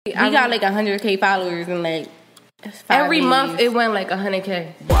We got like 100K followers and like every month it went like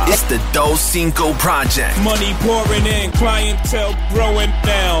 100K. Wow. It's the Doscinco Project. Money pouring in, clientele growing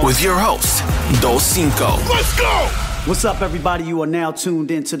down. With your host, Doscinco. Let's go! What's up, everybody? You are now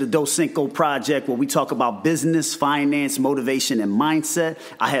tuned into the Doscinco Project, where we talk about business, finance, motivation, and mindset.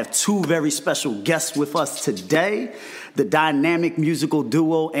 I have two very special guests with us today. The dynamic musical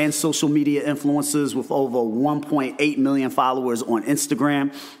duo and social media influencers with over 1.8 million followers on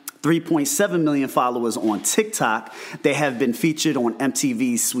Instagram, 3.7 million followers on TikTok. They have been featured on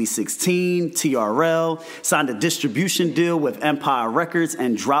MTV's Sweet 16, TRL, signed a distribution deal with Empire Records,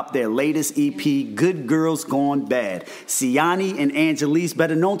 and dropped their latest EP, Good Girls Gone Bad. Siangie and Angelique,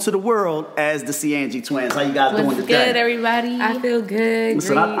 better known to the world as the Siangie Twins. How you guys doing today? Good, everybody? I feel good.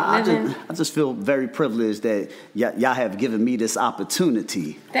 Listen, I just feel very privileged that y'all have given me this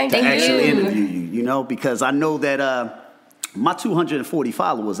opportunity to actually interview you, you know, because I know that my 240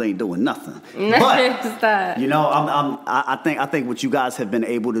 followers ain't doing nothing. But you know, I think what you guys have been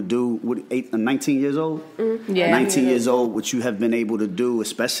able to do with 19 years old, 19 years old, what you have been able to do,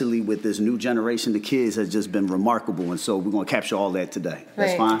 especially with this new generation of kids, has just been remarkable. And so we're gonna capture all that today.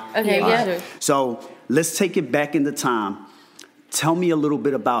 That's fine. Okay, right. So let's take it back into time. Tell me a little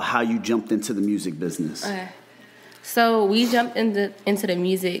bit about how you jumped into the music business. Okay. So we jumped into the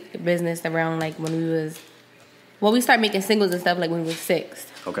music business around like when we started making singles and stuff like when we were 6.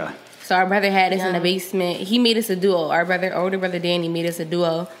 Okay. So our brother had us in the basement. He made us a duo. Our older brother Danny made us a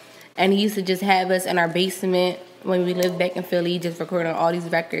duo. And he used to just have us in our basement when we lived back in Philly, just recording all these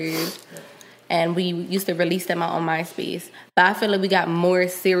records. And we used to release them out on MySpace. But I feel like we got more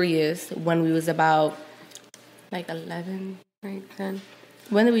serious when we was about like 11, right? 10.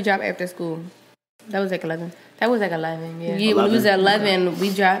 When did we drop After School? That was like 11. That was like 11, yeah. Yeah, when we was at 11,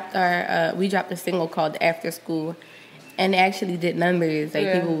 we dropped a single called After School, and it actually did numbers.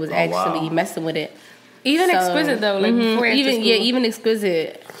 Like people was actually messing with it. Even Exquisite though, like before After School. Even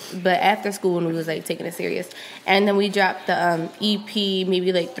Exquisite, but After School when we was like taking it serious. And then we dropped the EP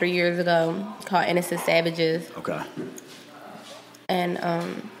maybe like 3 years ago called Innocent Savages. Okay. And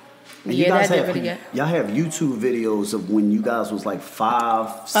and that did really good. Y'all have YouTube videos of when you guys was like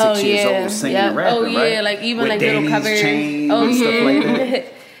 5, 6 years old singing and rapping, right? Oh yeah, like even with like Danny's little covers. Chain and stuff like that.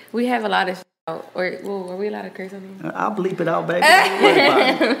 We have a lot of were we allowed to curse on here? I'll bleep it out, baby.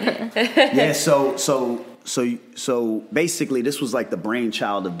 Yeah, so basically this was like the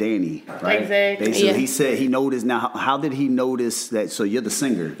brainchild of Danny, right? Exactly. Basically, he said he noticed. Now, how did he notice that? So you're the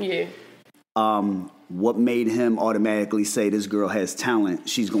singer. Yeah. What made him automatically say this girl has talent,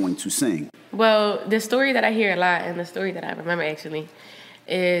 she's going to sing? Well, the story that I hear a lot, and the story that I remember actually,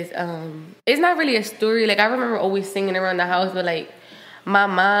 is it's not really a story. Like I remember always singing around the house, but like my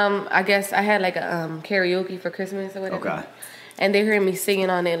mom, I guess I had like a karaoke for Christmas or whatever. Okay. And they heard me singing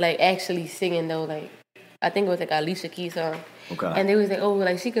on it, like actually singing though, like I think it was like a Alicia Keys song. Okay. And they was like, oh,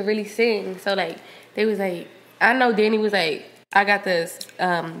 like she could really sing. So like they was like, I know Danny was like, I got this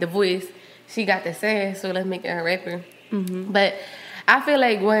the voice. She got the sass, so let's make her a rapper. Mm-hmm. But I feel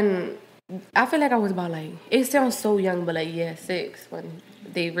like I was about like, it sounds so young, but like 6 when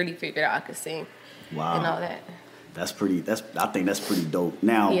they really figured out I could sing. Wow. And all that. I think that's pretty dope.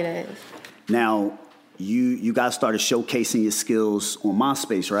 Now, yeah, that is. Now you guys started showcasing your skills on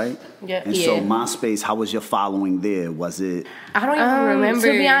MySpace, right? Yeah. And so MySpace, how was your following there? Was it? I don't even remember.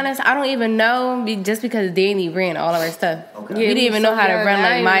 To be honest, I don't even know. Just because Danny ran all of our stuff. Okay. Yeah, we didn't even know how to run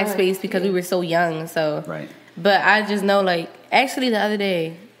like MySpace because we were so young. So. Right. But I just know, like, actually the other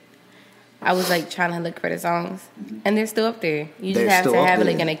day, I was like trying to look for the songs, and they're still up there. You just have to have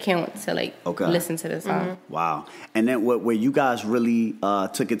like an account to like listen to the song. Mm-hmm. Wow! And then where you guys really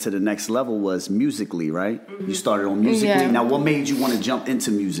took it to the next level was Musically, right? Mm-hmm. You started on Musically. Yeah. Now, what made you want to jump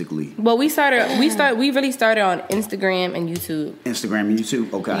into Musically? Well, we really started on Instagram and YouTube. Instagram and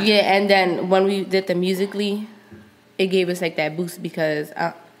YouTube, okay. Yeah, and then when we did the Musically, it gave us like that boost because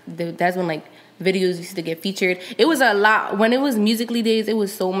that's when like videos used to get featured. It was a lot when it was Musically days. It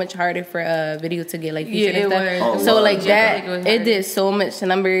was so much harder for a video to get like featured and stuff. So like that, it did so much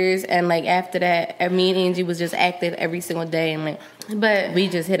numbers. And like after that, me and Angie was just active every single day, and like, but we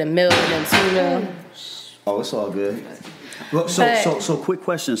just hit 1 million and 2 million. Oh, it's all good. Well, so quick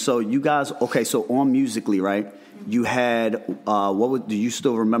question. So you guys, okay? So on Musically, right? You had do you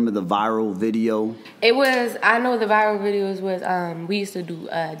still remember the viral video? It was, I know the viral videos was we used to do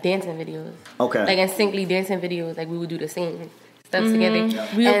dancing videos. Okay. Like NSYNC dancing videos, like we would do the same stuff together.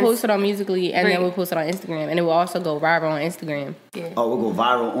 We will post it on Musically, and then we'll post it on Instagram, and it will also go viral on Instagram. Yeah. Oh, we'll go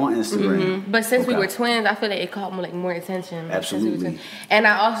viral on Instagram. But since we were twins, I feel like it caught more attention. Like, Absolutely. And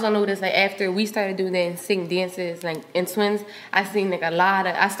I also noticed like after we started doing that sync dances, like in twins, I started seeing like a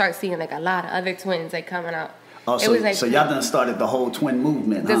lot of other twins like coming out. Oh, so, so y'all done started the whole twin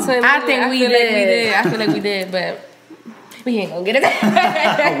movement, huh? I think we did. I feel like we did, but we ain't gonna get into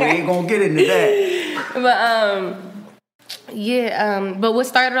that. We ain't gonna get into that. But what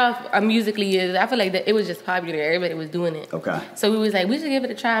started off Musically is I feel like that it was just popular. Everybody was doing it. Okay. So we was like, we should give it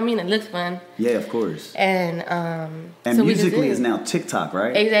a try. I mean, it looks fun. Yeah, of course. And so Musically is now TikTok,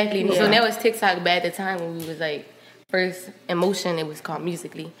 right? Exactly. Yeah. So now it's TikTok. But at the time when we was like first in motion, it was called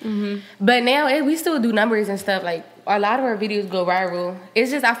Musically. But now we still do numbers and stuff. Like a lot of our videos go viral.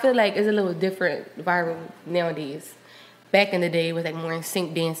 It's just I feel like it's a little different viral nowadays. Back in the day, it was like more in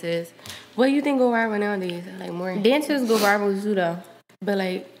sync dances. What do you think go viral nowadays? Like more dances go viral too, though. But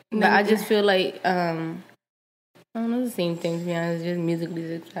like, I just feel like I don't know, the same thing. To be honest, just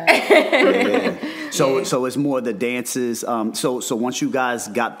Musically. So it's more the dances. So once you guys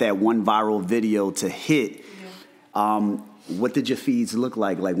got that one viral video to hit, what did your feeds look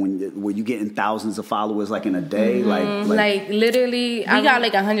like? Like were you getting thousands of followers like in a day? Like literally, we got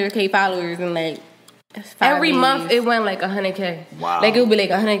like 100K followers and like. Every month it went like 100K. Wow. Like it would be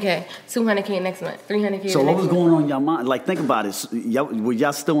like 100K, 200K next month, 300K. So what was going on in your mind? Like think about it. Were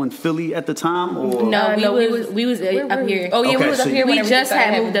y'all still in Philly at the time? Or? No, we was up here. Oh yeah, we was up here. We just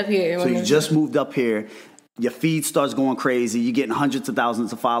had moved up here. So you just moved up here. Your feed starts going crazy. You're getting hundreds of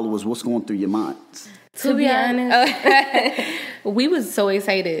thousands of followers. What's going through your minds? To be honest, we was so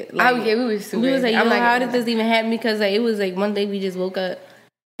excited. Like, we was super. We was like, how did this even happen? Because like it was like one day we just woke up.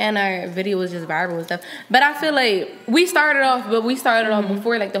 And our video was just viral and stuff. But I feel like we started off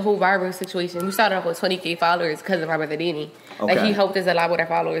before like the whole viral situation. We started off with 20K followers because of my brother Danny. Okay. Like he helped us a lot with our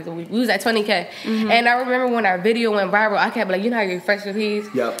followers. We was at 20K. And I remember when our video went viral, I kept like, you know how you refresh your page?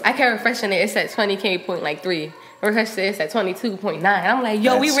 Yep. I kept refreshing it. It's at 20K point like 3. Refresh it, it's at 22.9. I'm like,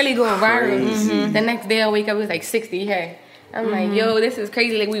 yo, we really going viral. The next day I wake up, it was like 60K. I'm like, yo, this is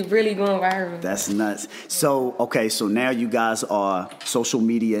crazy. Like, we really going viral. That's nuts. So, okay, so now you guys are social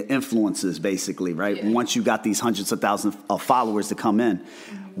media influencers, basically, right? Yeah. Once you got these hundreds of thousands of followers to come in,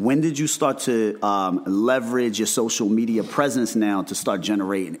 when did you start to leverage your social media presence now to start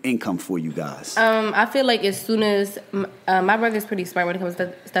generating income for you guys? I feel like as soon as my brother's pretty smart when it comes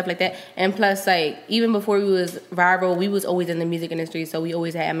to stuff like that, and plus, like even before we was viral, we was always in the music industry, so we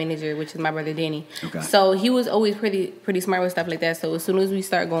always had a manager, which is my brother Danny. Okay. So he was always pretty smart with stuff like that. So as soon as we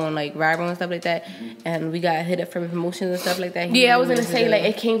start going like viral and stuff like that, and we got hit up for promotions and stuff like that. I was gonna say like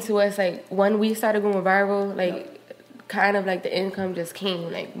it came to us like when we started going viral, like. Kind of like the income just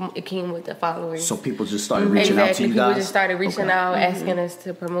came, like it came with the followers. So people just started reaching out to you guys? People just started reaching out, asking us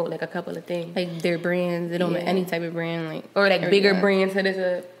to promote like a couple of things. Like their brands, they don't make any type of brand, like or like bigger brands that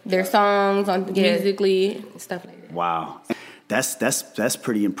is their songs on Musically, stuff like that. Wow. That's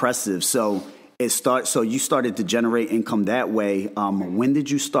pretty impressive. So so you started to generate income that way. When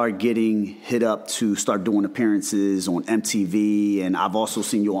did you start getting hit up to start doing appearances on MTV? And I've also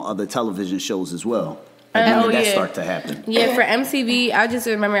seen you on other television shows as well. When did that start to happen? Yeah, for MTV, I just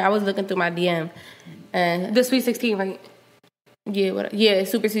remember I was looking through my DM. The Sweet 16, right? Yeah,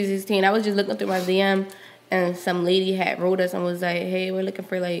 Super Sweet 16. I was just looking through my DM, and some lady had wrote us and was like, hey, we're looking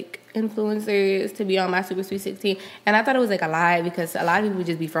for, like, influencers to be on my Super Sweet 16. And I thought it was, like, a lie because a lot of people would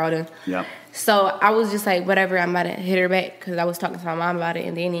just be frauding. Yep. So I was just like, whatever, I'm about to hit her back because I was talking to my mom about it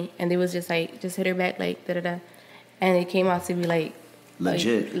and Danny. And they was just like, just hit her back, like, da-da-da. And it came out to be, like,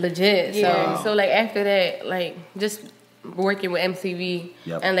 legit. Yeah. So like after that, like just working with MTV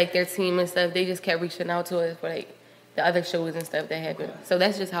and like their team and stuff, they just kept reaching out to us for like the other shows and stuff that happened. So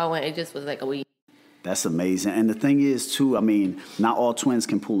that's just how it went. It just was like a week. That's amazing. And the thing is, too, I mean, not all twins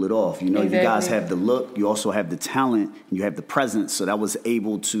can pull it off. You know, You guys have the look. You also have the talent. You have the presence. So that was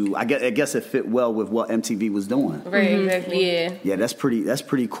able to, I guess it fit well with what MTV was doing. Right, exactly. Yeah. Yeah, that's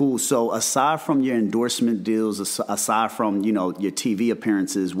pretty cool. So aside from your endorsement deals, aside from, you know, your TV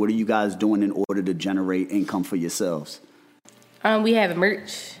appearances, what are you guys doing in order to generate income for yourselves? We have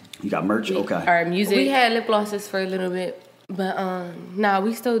merch. You got merch? Okay. Our music. We had lip glosses for a little bit. But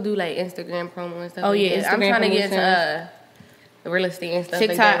we still do like Instagram promo and stuff. Oh like yeah, that. I'm trying to get into real estate and stuff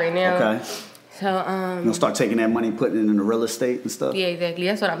TikTok like that right now. Okay. So you gonna start taking that money and putting it into real estate and stuff? Yeah, exactly.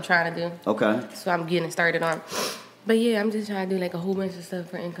 That's what I'm trying to do. Okay. So I'm getting started on. But yeah, I'm just trying to do like a whole bunch of stuff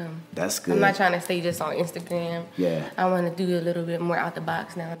for income. That's good. I'm not trying to stay just on Instagram. Yeah. I want to do a little bit more out the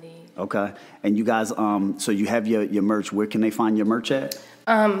box nowadays. Okay. And you guys, so you have your merch. Where can they find your merch at?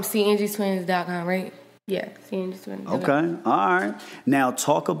 SiangieTwins.com, right? Yeah, Siangie Twins. Okay, all right. Now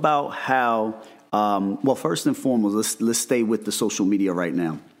talk about how. Well, first and foremost, let's stay with the social media right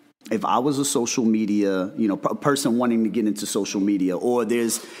now. If I was a social media, person wanting to get into social media, or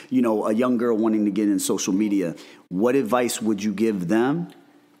there's, a young girl wanting to get into social media, what advice would you give them?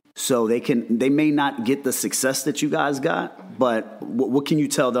 So they may not get the success that you guys got, but what can you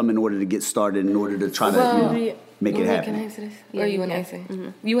tell them in order to get started, in order to try to make it happen? Can I answer this? Or you want to answer?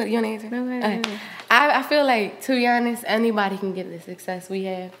 Mm-hmm. You want to answer? No, okay. I feel like, to be honest, anybody can get the success we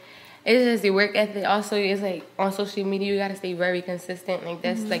have. It's just the work ethic. Also, it's like on social media, you got to stay very consistent. Like,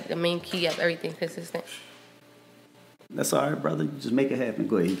 that's like the main key of everything, consistent. That's all right, brother. You just make it happen.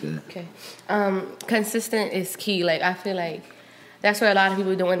 Go ahead. Okay. Consistent is key. Like, I feel like that's where a lot of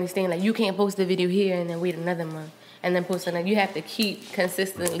people don't understand. Like, you can't post a video here and then wait another month and then post another. You have to keep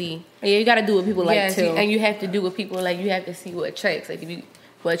consistently. Yeah, you got to do what people like too. And you have to do what people like. You have to see what attracts. Like,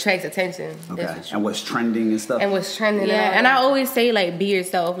 what attracts attention. Okay. And what's trending and stuff. Yeah, and I always say, like, be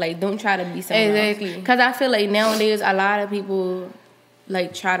yourself. Like, don't try to be someone else. Because I feel like nowadays a lot of people,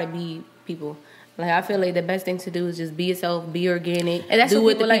 like, try to be people. Like, I feel like the best thing to do is just be yourself, be organic. And that's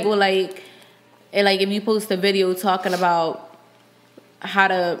what people like. And, like, if you post a video talking about how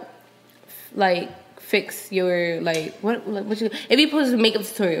to, like, fix your, like, if you post a makeup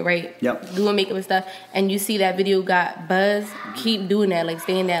tutorial, right? Yep. Doing makeup and stuff, and you see that video got buzz, keep doing that. Like,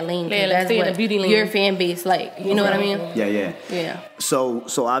 stay in that lane. Yeah, that's stay what in the beauty lane. Your fan base, like, you know what I mean? Yeah. So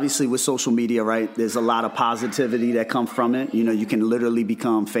obviously with social media, right, there's a lot of positivity that comes from it. You can literally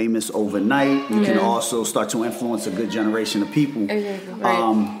become famous overnight. You can also start to influence a good generation of people. Exactly.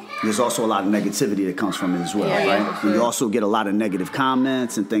 Right. There's also a lot of negativity that comes from it as well, right? Sure. You also get a lot of negative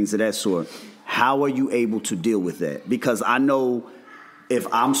comments and things of that sort. How are you able to deal with that? Because I know if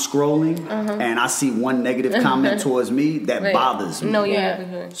I'm scrolling and I see one negative comment towards me, that bothers me. No,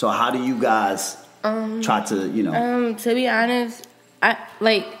 yeah. So how do you guys try to, To be honest,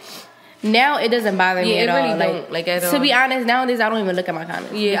 now it doesn't bother me at all. Really at all. To be honest, nowadays I don't even look at my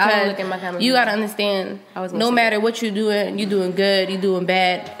comments. Yeah, I don't look at my comments. You gotta understand, no matter what you're doing good, you're doing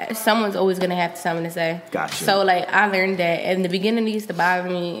bad, someone's always gonna have something to say. Gotcha. So, like, I learned that. In the beginning, it used to bother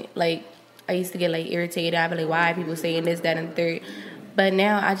me. Like, I used to get, like, irritated. I'd be like, why are people saying this, that, and the third? But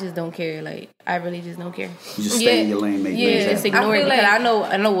now I just don't care. Like, I really just don't care. You just stay in your lane, make things happen. Just ignore it, because I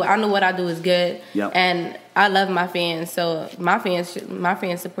know what I do is good. Yep. And I love my fans, so my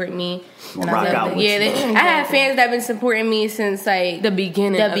fans support me. And I love them. I have fans that have been supporting me since, like, the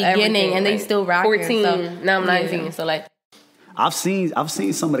beginning, and they still rock. 14, so, now I'm 19, so, like. I've seen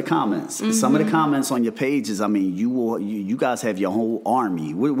some of the comments. Some of the comments on your pages. I mean, you guys have your whole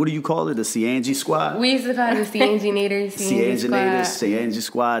army. What do you call it? The Siangie Squad? We used to call it the Siangie Nators. Siangie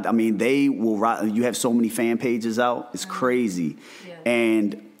Squad. I mean, they will rock. You have so many fan pages out. It's crazy. Yeah.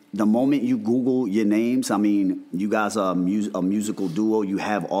 And the moment you Google your names, I mean, you guys are a musical duo. You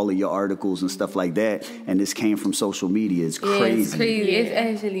have all of your articles and stuff like that. And this came from social media. It's crazy. Yeah, it's crazy. It's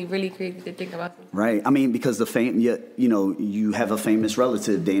actually really crazy to think about. Right. I mean, because you have a famous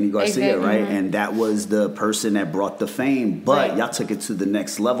relative, Danny Garcia, right? And that was the person that brought the fame. But y'all took it to the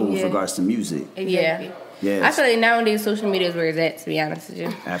next level with regards to music. Exactly. Yeah. I feel like nowadays social media is where it's at, to be honest with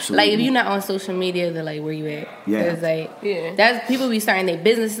you. Absolutely. Like, if you're not on social media, then, like, where you at? Yeah. Because, like, that's people be starting their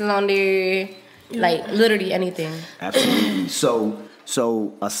businesses on there, like, literally anything. Absolutely.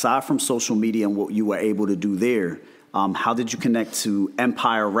 So aside from social media and what you were able to do there, how did you connect to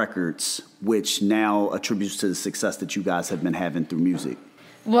Empire Records, which now attributes to the success that you guys have been having through music?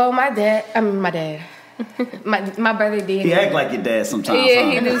 Well, my dad. My brother did. He act like your dad sometimes. Yeah,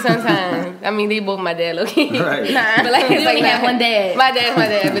 he do sometimes. I mean, they both my dad, okay? Right. Nah, but like, we only have one dad. My dad's my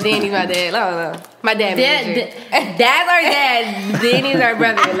dad, but Danny's my dad. I don't know. My dad. Dad's our dad. Danny's our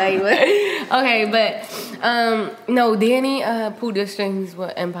brother. Like, what? Okay, but no, Danny pulled the strings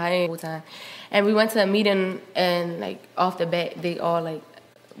with Empire all the time, and we went to a meeting, and, like, off the bat, they all, like,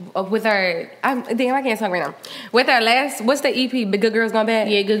 with our, I can't talk right now. With our last, what's the EP? Big Good Girls Gone Bad?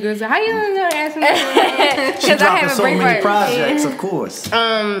 Yeah, Good Girls. How you gonna ask me? She's dropping so many projects, of course.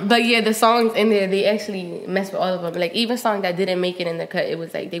 But yeah, the songs in there, they actually messed with all of them. Like, even songs that didn't make it in the cut, it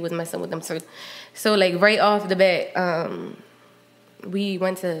was like they was messing with them. So like, right off the bat, we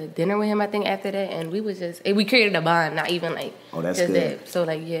went to dinner with him, I think, after that, and we created a bond, not even, like, that's just good. that. So,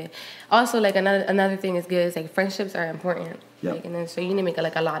 like, yeah. Also, like, another thing is good is, like, friendships are important. Yep. Like, and then, so you need to make,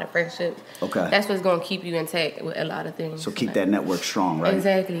 like, a lot of friendships. Okay. That's what's going to keep you intact with a lot of things. So keep that network strong, right?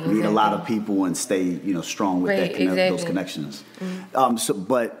 Exactly. Meet a lot of people and stay, strong with those connections. Mm-hmm.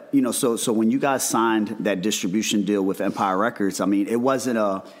 So when you guys signed that distribution deal with Empire Records, I mean, it wasn't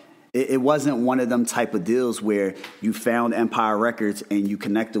it wasn't one of them type of deals where you found Empire Records and you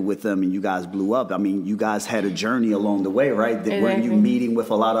connected with them and you guys blew up. I mean, you guys had a journey along the way, right? Exactly. Weren't you meeting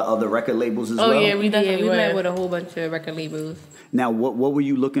with a lot of other record labels as well? Oh yeah, we met with a whole bunch of record labels. Now, what were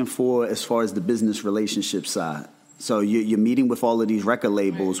you looking for as far as the business relationship side? So you're meeting with all of these record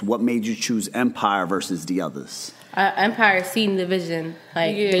labels. What made you choose Empire versus the others? Empire seen the vision.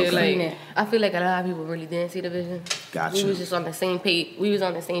 Like, they seen it. I feel like a lot of people really didn't see the vision. Gotcha. We was just on the same page. We was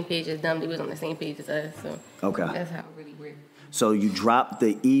on the same page as them. They was on the same page as us. So Okay. that's how it really worked. So you dropped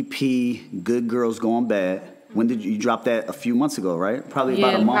the EP, Good Girls Gone Bad. When did you drop that? A few months ago, right? Probably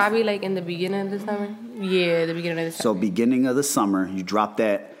about a month. Probably like in the beginning of the summer. Yeah, the beginning of the So beginning of the summer, you dropped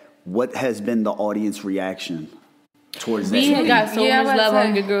that. What has been the audience reaction towards that? We EP? got so Yeah, much I love was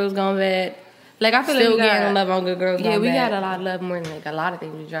on Good Girls Gone Bad. Like I feel Still like we getting got love on Good Girls Gone we Bad. got a lot of love more than like a lot of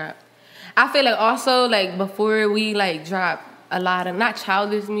things we dropped. I feel like also like before we like drop a lot of not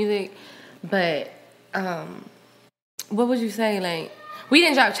childish music, but what would you say? Like we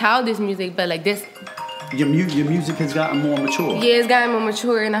didn't drop childish music, but like this. Your music has gotten more mature. Yeah, it's gotten more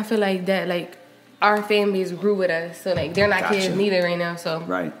mature, and I feel like that like our fan base grew with us. So like they're not Gotcha. kids neither right now. So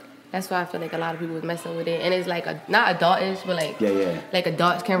Right. that's why I feel like a lot of people was messing with it, and it's like not adultish, but like Yeah. like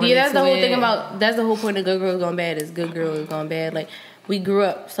adults can relate. Yeah, that's the to whole it. thing about. That's the whole point of Good Girls Gone Bad is Good Girls Gone Bad. Like we grew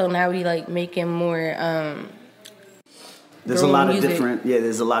up, so now we like making more. There's a lot music. of different. Yeah,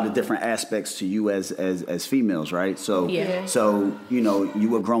 there's a lot of different aspects to you as females, right? So Yeah. So you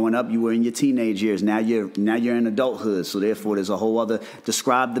were growing up. You were in your teenage years. Now you're in adulthood. So therefore, there's a whole other.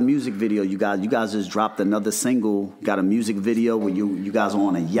 Describe the music video. You guys just dropped another single. Got a music video where you guys are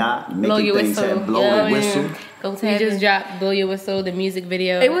on a yacht Blow making Your things Whistle. happen. Blow Yeah, your whistle. Go We tap just in. dropped "Blow Your Whistle," the music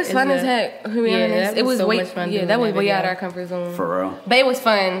video. It was It's fun the- as heck. To be Yeah, honest. that It was was so way, much fun yeah, doing that was that way out video. our comfort zone. For real. But it was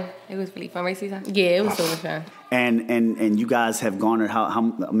fun. It was really fun, right, Cesar? Yeah, it was so much fun. And you guys have garnered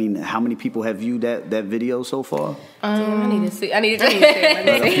how many people have viewed that video so far? I need to see. I need to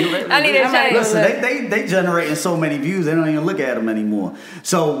check. Listen, they generating so many views they don't even look at them anymore.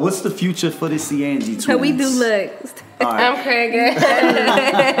 So what's the future for the Siangie Twins? We do looks. All right. I'm crazy.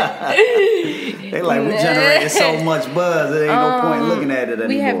 They like we generating so much buzz. There ain't no point looking at it anymore.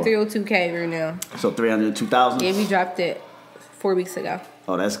 We have 302K right now. So 302,000. Yeah, we dropped it 4 weeks ago.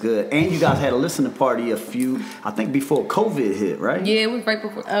 Oh, that's good. And you guys had a listening party I think before COVID hit, right? Yeah, it was right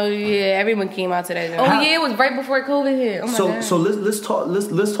before. Oh yeah, everyone came out to that. Oh yeah, it was right before COVID hit. Oh my God. So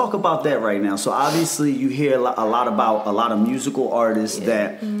let's talk about that right now. So obviously you hear a lot about a lot of musical artists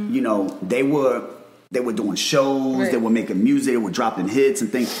that they were doing shows, Right. they were making music, they were dropping hits and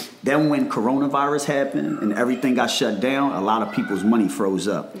things. Then when coronavirus happened and everything got shut down, a lot of people's money froze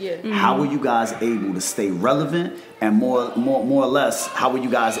up. Yeah. How were you guys able to stay relevant? And more or less, how were you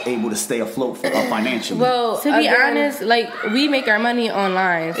guys able to stay afloat financially? Well, To be honest, like we make our money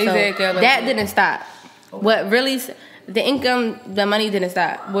online, so Exactly, I love that that. didn't stop. What really, the income, the money didn't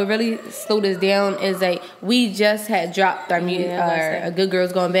stop. What really slowed us down is like we just had dropped our music, Yeah, our Good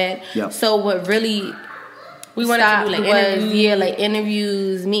Girls Gone Bad. Yep. So what really we wanted to do like interviews. like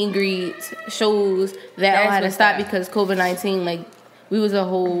interviews, meet and greets, shows. That all That's had to what stop stopped. because COVID-19. Like we was a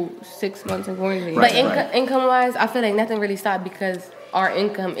whole 6 months in quarantine. Right. But income wise, I feel like nothing really stopped because our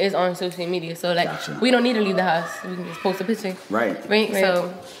income is on social media. So like Gotcha. we don't need to leave the house. We can just post a picture. Right.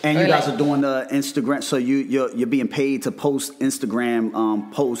 So And you or guys like- are doing the Instagram, so you're being paid to post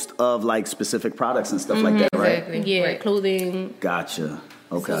Instagram post of like specific products and stuff like that, right? Exactly. Yeah, Right. clothing, Gotcha.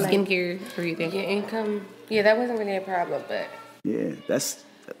 Okay. skincare, everything. Your income, yeah, that wasn't really a problem, but Yeah,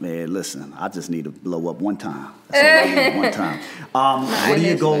 man, listen, I just need to blow up one time. That's all I need, one time. What are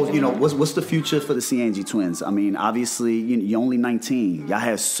your goals? What's the future for the Siangie Twins? I mean, obviously, you're only 19. Y'all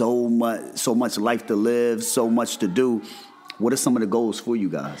have so much life to live, so much to do. What are some of the goals for you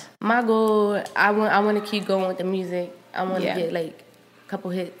guys? my goal, I want to keep going with the music. I want to get like a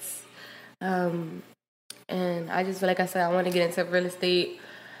couple hits, and I just feel like I said I want to get into real estate.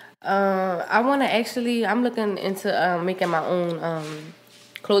 I'm looking into making my own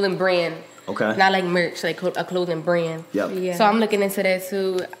clothing brand. Okay. Not like merch, like a clothing brand. Yep. Yeah. So I'm looking into that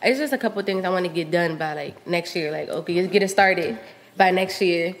too. It's just a couple things I want to get done by like next year. Like, okay, let's get it started by next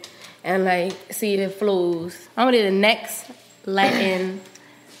year, and like see if it flows. I want to be the next Latin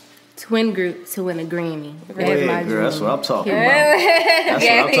twin group to win a Grammy. Go That's ahead, my girl. dream. That's what I'm talking about. That's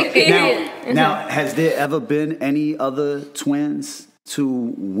what I'm talking. Now, has there ever been any other twins to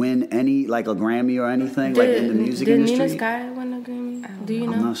win any like a Grammy or anything like in the music did industry? Nina Sky win a Grammy? Do you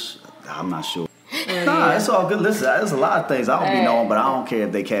know? I'm not sure. Nah, it's all good. Listen, there's a lot of things I don't be knowing, but I don't care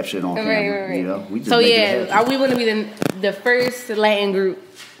if they capture it on camera. right. You know, we just So make it yeah, happen. we want to be the first Latin group,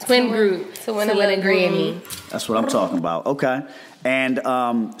 twin group to win a Grammy. That's what I'm talking about. Okay. And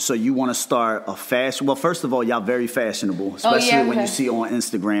so you want to start a fashion. Well, first of all, y'all very fashionable, especially when you see on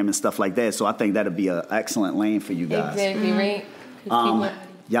Instagram and stuff like that. So I think that'd be an excellent lane for you guys. Exactly, right?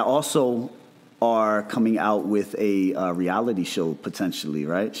 Y'all also are coming out with a reality show potentially,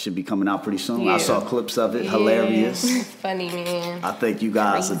 right? Should be coming out pretty soon. Yeah. I saw clips of it. Hilarious. It's funny, man. I think you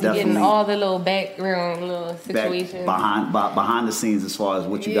guys are Getting definitely all the little background, little situations. behind the scenes as far as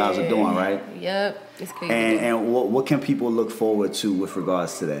what you guys are doing, right? Yep, it's crazy. And what can people look forward to with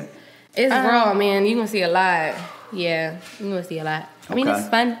regards to that? It's raw, man. You gonna see a lot. Yeah, you gonna see a lot. I mean, Okay. it's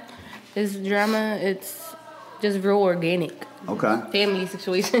fun. It's drama. It's just real organic. Okay. Family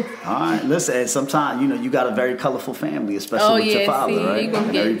situation. All right. Listen, and sometimes, you got a very colorful family, especially with your father, see, right? you gonna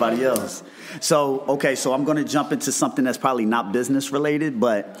And get- everybody else. So I'm going to jump into something that's probably not business related,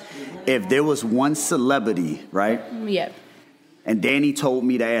 but if there was one celebrity, right? Yeah. And Danny told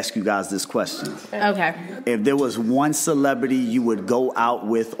me to ask you guys this question. Okay. If there was one celebrity you would go out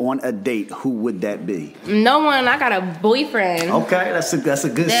with on a date, who would that be? No one. I got a boyfriend. Okay, that's a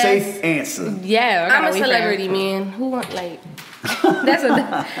good safe answer. Yeah, I'm a boyfriend. celebrity, man. Who want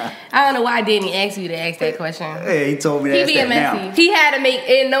I don't know why Danny asked you to ask that question. Hey, he told me to He ask being that messy. now. He had to make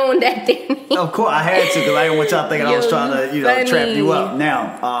it known that Danny. Of course, I had to because I didn't want y'all thinking I was Yo, trying to, funny. trap you up.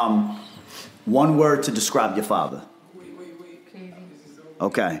 Now, one word to describe your father.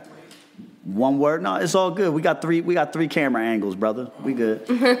 Okay. One word? No, it's all good. We got three camera angles, brother. We good.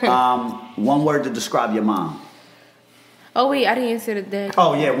 One word to describe your mom. Oh wait, I didn't answer that.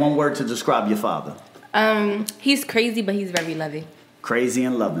 Oh yeah, one word to describe your father. He's crazy, but he's very loving. Crazy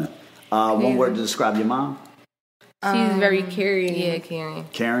and loving. One word to describe your mom. She's very caring. Yeah, Karen.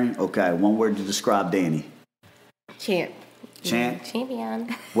 Caring. Okay. One word to describe Danny. Champ.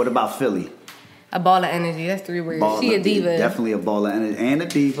 Champion. What about Philly? A ball of energy. That's 3 words. Baller. She a diva. Definitely a baller and a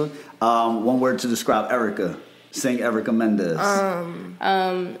diva. One word to describe Erica. Sing Erica Mendez.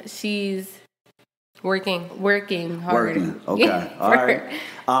 She's Working. working hard. Working. Okay. All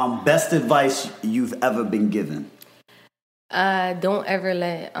right. Best advice you've ever been given. Don't ever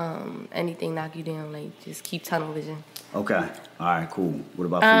let anything knock you down. Like, just keep tunnel vision. Okay. All right. Cool. What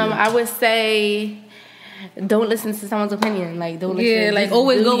about for you? I would say don't listen to someone's opinion. Like, don't listen. Yeah, like, Just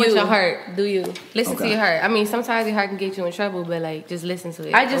always do go with you. your heart. Do you? Listen to Okay. your heart. I mean, sometimes your heart can get you in trouble, but like, just listen to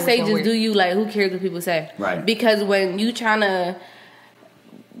it. I just say Always just gonna do work. you. Like, who cares what people say? Right. Because when you trying to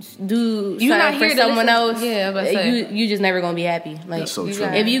do You not something for here to someone listen- else, Yeah, I was about to say. you just never gonna be happy. Like, That's so you true.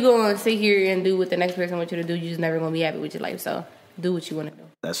 got- if you go and sit here and do what the next person wants you to do, you just never gonna be happy with your life. So do what you want to do.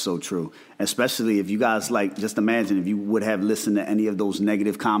 That's so true. Especially if you guys, like, just imagine if you would have listened to any of those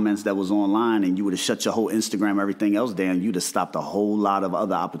negative comments that was online and you would have shut your whole Instagram, everything else down, you'd have stopped a whole lot of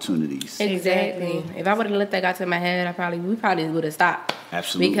other opportunities. Exactly. If I would have let that got to my head, we probably would have stopped.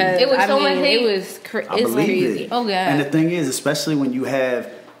 Absolutely. Because It was I so mean, much hate. it was I it's believe crazy. it. Oh, God. And the thing is, especially when you have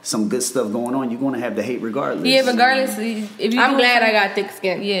some good stuff going on, you're going to have the hate regardless. Yeah, regardless. If you I'm do glad I something- got thick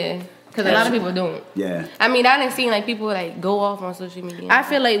skin. Yeah, because a lot of people don't. Yeah. I mean, I didn't see like people like go off on social media. I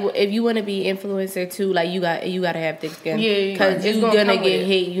feel like if you want to be influencer too, like you gotta have thick skin. Yeah, because it's you're gonna gonna come with get it.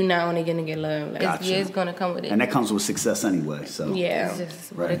 hate. You're not only gonna get love. Like, Gotcha. Yeah, it's gonna come with it. And that comes with success anyway. So yeah. It's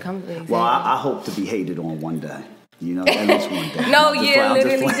just what it comes with. Exactly. Well, I hope to be hated on one day. You know, at least one day. No, I'm just yeah, playing, I'm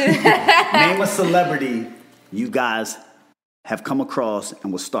literally just just. playing. Name a celebrity you guys have come across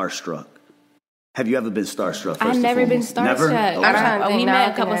and was starstruck. Have you ever been starstruck? First I've and never been foremost? starstruck. Never? I'm trying to We think met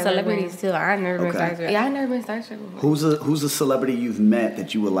now. a couple I think I ever celebrities too. I've never been Okay. starstruck. Yeah, I never been starstruck. Who's a celebrity you've met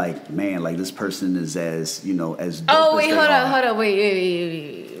that you were like, man, like this person is as dope Oh as wait, they hold are. up,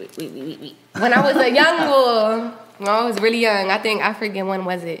 wait. When I was a young boy, when I was really young, I forget when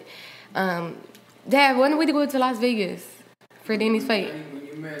was it. Dad, when did we go to Las Vegas for Danny's fight?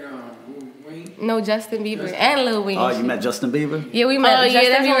 You met Wayne? No, Justin Bieber and Lil Wayne. Oh, you met Justin Bieber? Yeah, we met Oh, yeah,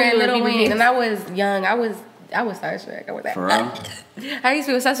 Justin that's Bieber when and Lil Lil Wayne. Wayne, and I was young. I was starstruck. I was like, For real? I used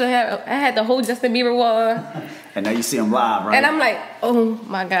to be obsessed with him. I had the whole Justin Bieber wall, And now you see him live, right? and I'm like, oh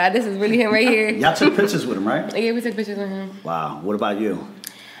my god, this is really him right here. Y'all took pictures with him, right? Yeah, we took pictures with him. Wow. What about you?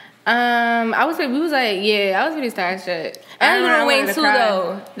 I was really starstruck. And I Lil Wayne wanted to too, cry.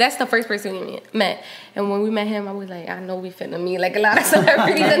 though. That's the first person we met. And when we met him, I was like, I know we finna meet like a lot of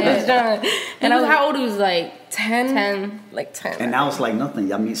celebrities in this joint. And how old was like 10. Like 10. And now it's like nothing.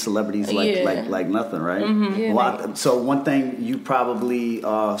 Y'all meet celebrities like Yeah. like nothing, right? Yeah, Well, so one thing you probably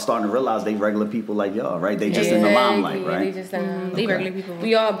starting to realize, they regular people like y'all, right? They just in the limelight, Exactly, right? They just they regular people.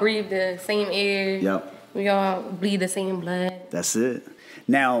 We all breathe the same air. Yep. We all bleed the same blood. That's it.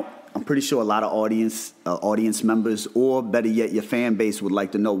 Now, I'm pretty sure a lot of audience members, or better yet, your fan base would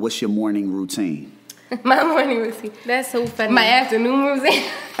like to know, what's your morning routine? My morning routine. That's so funny. My afternoon routine.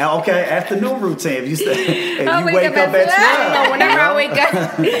 Okay, afternoon routine. If you wake up at 12. No, whenever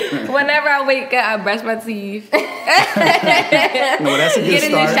I wake up, I brush my teeth. No, that's a good Get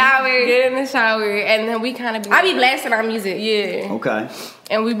start. Get in the shower, and then we kind of I be blasting our music. Yeah. Okay.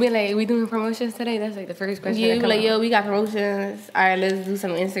 And we be like, we doing promotions today? That's like the first question. Yeah, we be like, yo, we got promotions. All right, let's do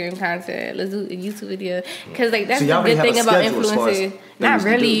some Instagram content. Let's do a YouTube video. Because, like, that's So the y'all good really thing have a about schedule as far as influencers. things Not to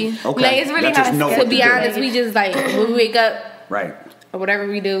really. do. Okay. Like, it's really Y'all just know not. what To be to do. honest, we just, like, when we wake up, Right. or whatever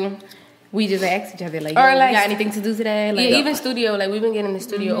we do, we just ask each other, like, Or yo, like- you got anything to do today? Like, Yeah, even studio. Like, we've been getting the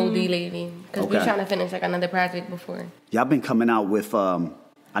studio OD lately. Because Okay. we're trying to finish, like, another project before. Y'all been coming out with,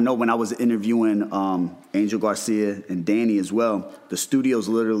 I know when I was interviewing Angel Garcia and Danny as well, the studio's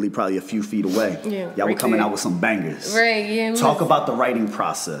literally probably a few feet away. Yeah, Y'all were right coming there. out with some bangers. Right, yeah. Talk about the writing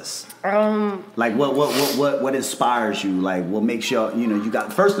process. Like what inspires you? Like what makes y'all, you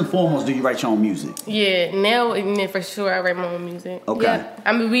got, first and foremost, do you write your own music? Yeah, now for sure I write my own music. Okay. Yeah.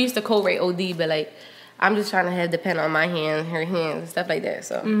 I mean, we used to co-write OD, but like, I'm just trying to have the pen on my hand, her hands, and stuff like that.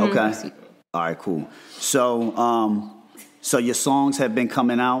 So. Okay. All right, cool. So your songs have been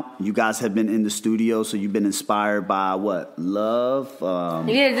coming out. You guys have been in the studio, so you've been inspired by what? Love?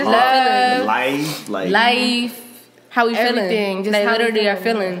 Yeah, just love. Life? how we Everything, feeling. just Like, how we literally our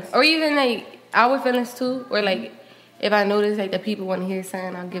feeling. feelings. Or even like our feelings too. Or like if I notice like the people want to hear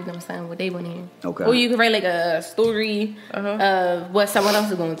something, I'll give them something what they want to hear. Okay. Or you can write, like, a story of what someone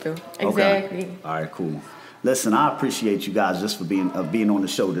else is going through. Exactly. Okay. All right, cool. Listen, I appreciate you guys just for being on the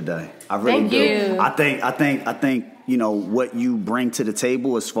show today. I really Thank do. you. I think what you bring to the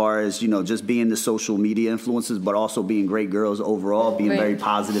table as far as just being the social media influencers, but also being great girls overall, being Right. very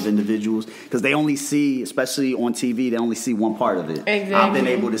positive individuals, because they only see, especially on TV, they only see one part of it. Exactly. I've been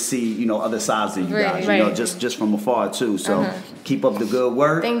able to see other sides of you Right, guys, right. just from afar too. So keep up the good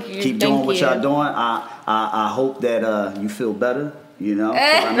work. Thank you. Keep doing Thank what you. y'all doing. I hope that you feel better.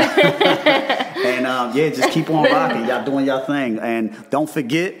 And just keep on rocking. Y'all doing y'all thing. And don't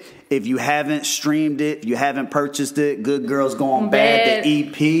forget, if you haven't streamed it, if you haven't purchased it, Good Girls Gone Bad, the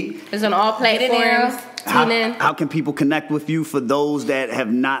EP. It's on all platforms. Tune in. How can people connect with you for those that are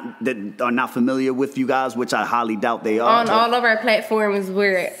not familiar with you guys, which I highly doubt they are? On all of our platforms,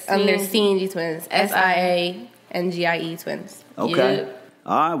 we're under Siangie Twins. SIANGIE Twins. Okay. Yep.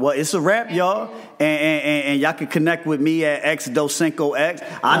 All right, well, it's a wrap, y'all, and y'all can connect with me at Doscinco X.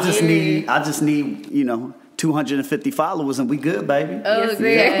 I just need 250 followers, and we good, baby. Oh,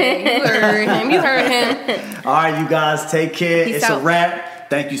 great. You heard him. All right, you guys, take care. Peace It's out. a wrap.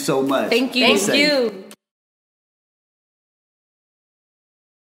 Thank you so much. Thank you. Be Thank safe. you.